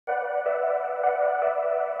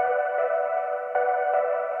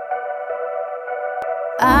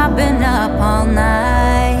I've been up all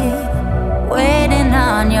night, waiting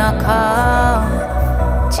on your call.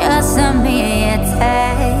 Just send me a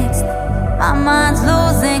text, my mind's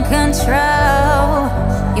losing control.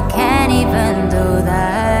 You can't even do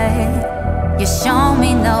that, you show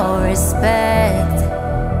me no respect.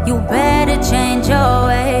 You better change your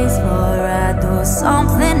ways, or I do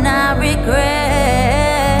something I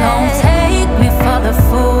regret. Don't take me for the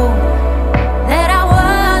fool that I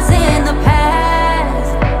was in the past.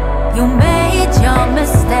 You made your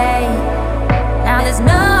mistake, now there's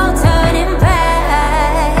no turning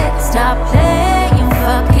back. Stop playing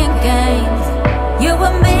fucking games, you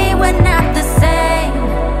and me, we're not the same.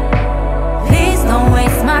 Please don't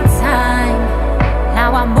waste my time,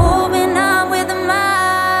 now I'm moving on with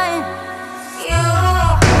mine.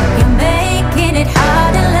 You're making it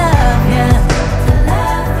hard to love you.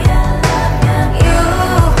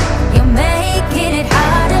 You're making it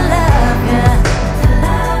hard to love you.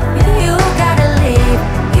 You gotta leave,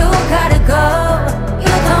 you gotta go,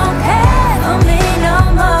 you don't care for me no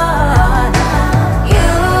more.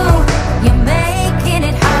 You're making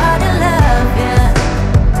it hard to love you.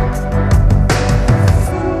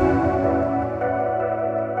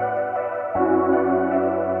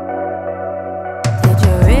 Did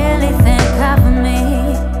you really think of me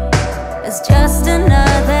as just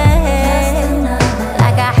another head?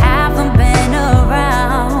 Like I haven't been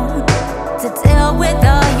around to deal with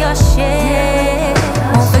all your shit.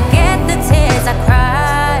 Won't forget the tears I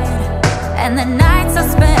cried and the nights I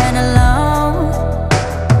spent alone,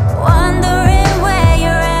 wondering where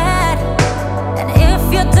you're at and if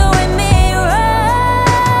you're doing me right.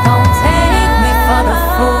 Don't take me for the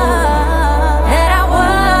fool that I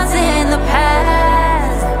was in the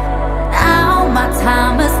past. Now my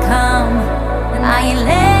time has come, I ain't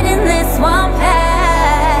letting this one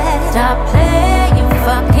pass. Stop playing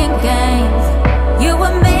fucking games, you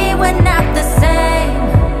and me, we're not the same.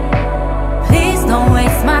 Please don't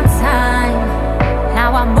waste my time,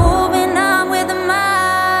 now I'm moving on with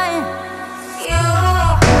mine.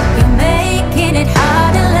 You're making it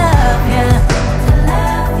hard to love you.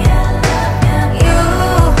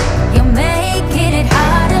 You're making it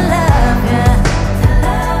hard to love you.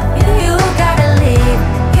 You gotta leave,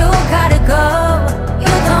 you gotta go,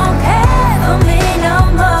 you don't care for me no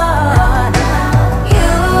more.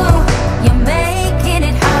 You're making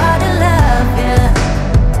it hard to love you.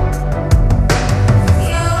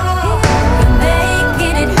 You're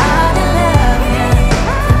making it hard to love you.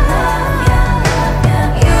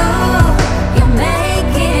 You're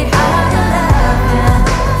making it hard to love you.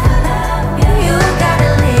 You gotta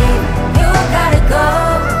leave, you gotta go,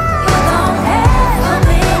 you don't care for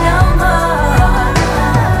me no more.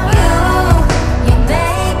 You're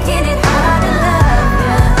making it hard to love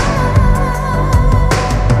you.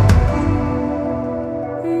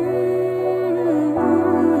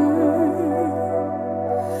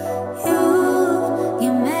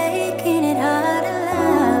 You're making it hard to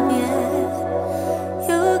love you.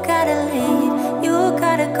 You gotta leave, you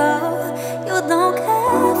gotta go.